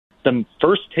the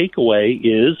first takeaway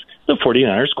is the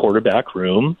 49ers quarterback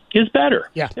room is better.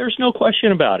 Yeah. There's no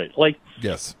question about it. Like,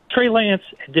 yes, Trey Lance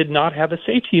did not have a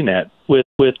safety net with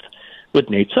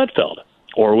Nate Sudfeld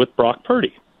or with Brock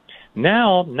Purdy.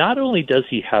 Now, not only does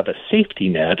he have a safety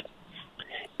net,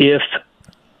 if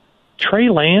Trey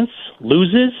Lance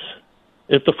loses,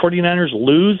 if the 49ers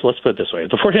lose, let's put it this way,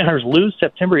 if the 49ers lose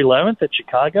September 11th at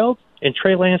Chicago and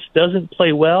Trey Lance doesn't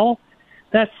play well,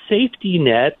 that safety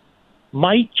net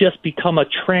might just become a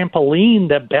trampoline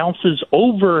that bounces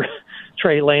over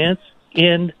Trey Lance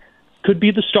and could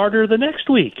be the starter the next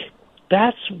week.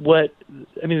 That's what,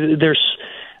 I mean,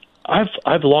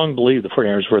 I've long believed the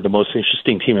 49ers were the most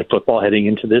interesting team in football heading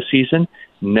into this season.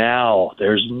 Now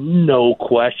there's no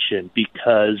question,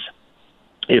 because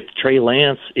if Trey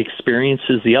Lance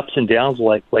experiences the ups and downs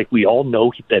like we all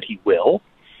know that he will,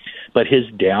 but his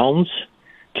downs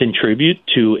contribute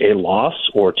to a loss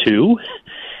or two,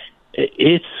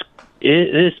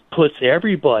 it puts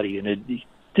everybody in a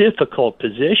difficult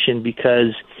position,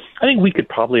 because I think we could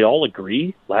probably all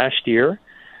agree last year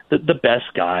that the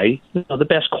best guy, the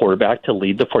best quarterback to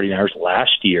lead the 49ers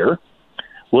last year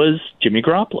was Jimmy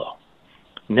Garoppolo.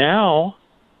 Now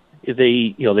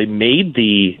they made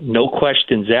the no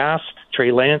questions asked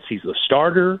Trey Lance, he's the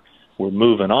starter, we're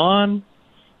moving on,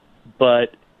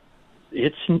 but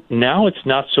it's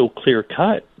not so clear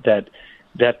cut that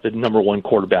the number one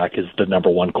quarterback is the number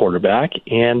one quarterback,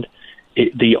 and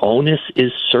the onus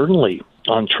is certainly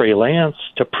on Trey Lance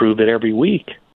to prove it every week.